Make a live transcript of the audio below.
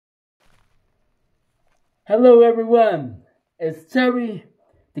Hello everyone, it's Terry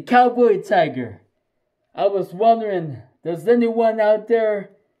the Cowboy Tiger. I was wondering, does anyone out there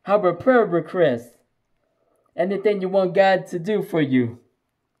have a prayer request? Anything you want God to do for you?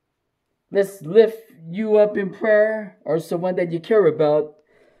 Let's lift you up in prayer or someone that you care about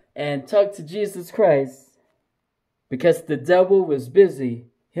and talk to Jesus Christ. Because the devil was busy,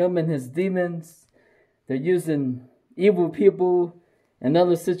 him and his demons, they're using evil people and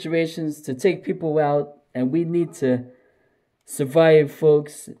other situations to take people out. And we need to survive,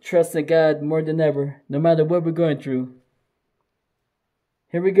 folks. Trust in God more than ever, no matter what we're going through.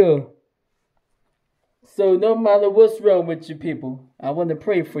 Here we go. So no matter what's wrong with you people, I want to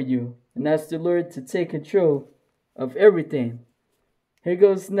pray for you and ask the Lord to take control of everything. Here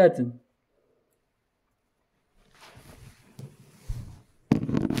goes nothing.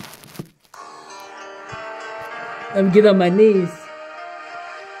 Let me get on my knees.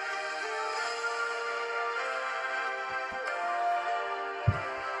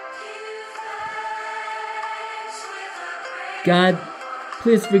 God,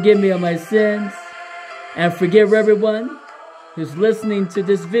 please forgive me of my sins and forgive everyone who's listening to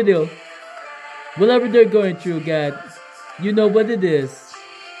this video. Whatever they're going through, God, you know what it is.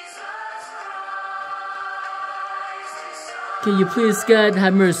 Can you please, God,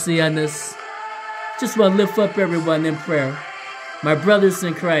 have mercy on us? Just want to lift up everyone in prayer. My brothers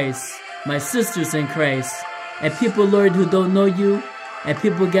in Christ, my sisters in Christ, and people, Lord, who don't know you, and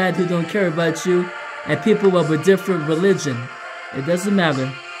people, God, who don't care about you, and people of a different religion. It doesn't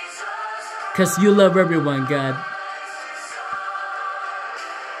matter. Because you love everyone, God.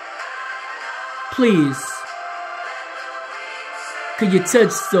 Please, could you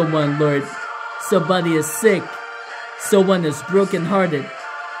touch someone, Lord? Somebody is sick. Someone is brokenhearted.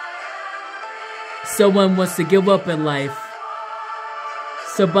 Someone wants to give up in life.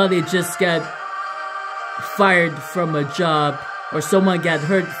 Somebody just got fired from a job, or someone got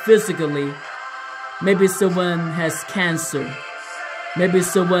hurt physically. Maybe someone has cancer. Maybe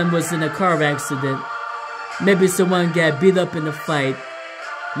someone was in a car accident. Maybe someone got beat up in a fight.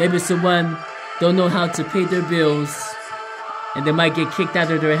 Maybe someone don't know how to pay their bills, and they might get kicked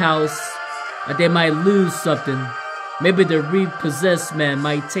out of their house, or they might lose something. Maybe the repossessed man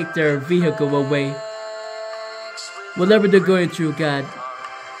might take their vehicle away. Whatever they're going through, God,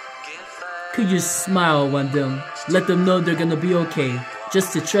 could you smile on them? Let them know they're gonna be okay.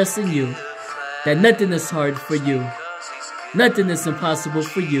 Just to trust in you. That nothing is hard for you. Nothing is impossible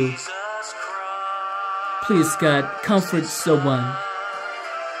for you. Please, God, comfort someone.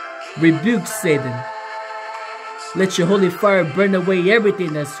 Rebuke Satan. Let your holy fire burn away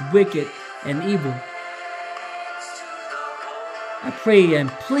everything that's wicked and evil. I pray and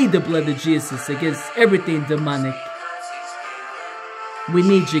plead the blood of Jesus against everything demonic. We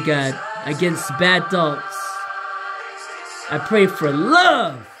need you, God, against bad thoughts. I pray for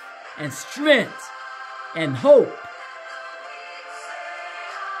love and strength and hope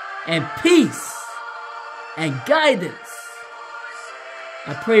and peace and guidance.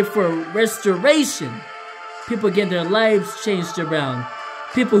 I pray for restoration. People get their lives changed around.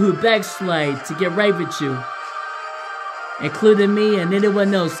 People who backslide to get right with you. Including me and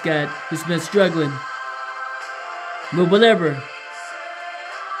anyone else, God, who's been struggling with whatever.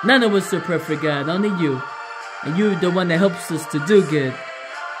 None of us are perfect, God, only you. And you're the one that helps us to do good.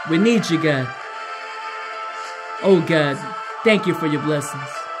 We need you, God. Oh, God, thank you for your blessings.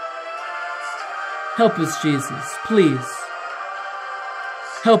 Help us, Jesus, please.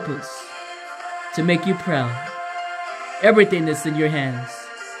 Help us to make you proud. Everything is in your hands.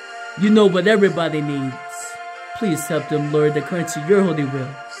 You know what everybody needs. Please help them, Lord, according to your holy will.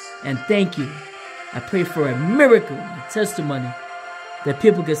 And thank you. I pray for a miracle, a testimony, that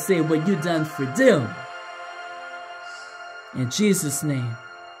people can say what you've done for them. In Jesus' name.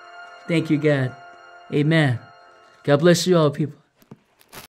 Thank you, God. Amen. God bless you all, people.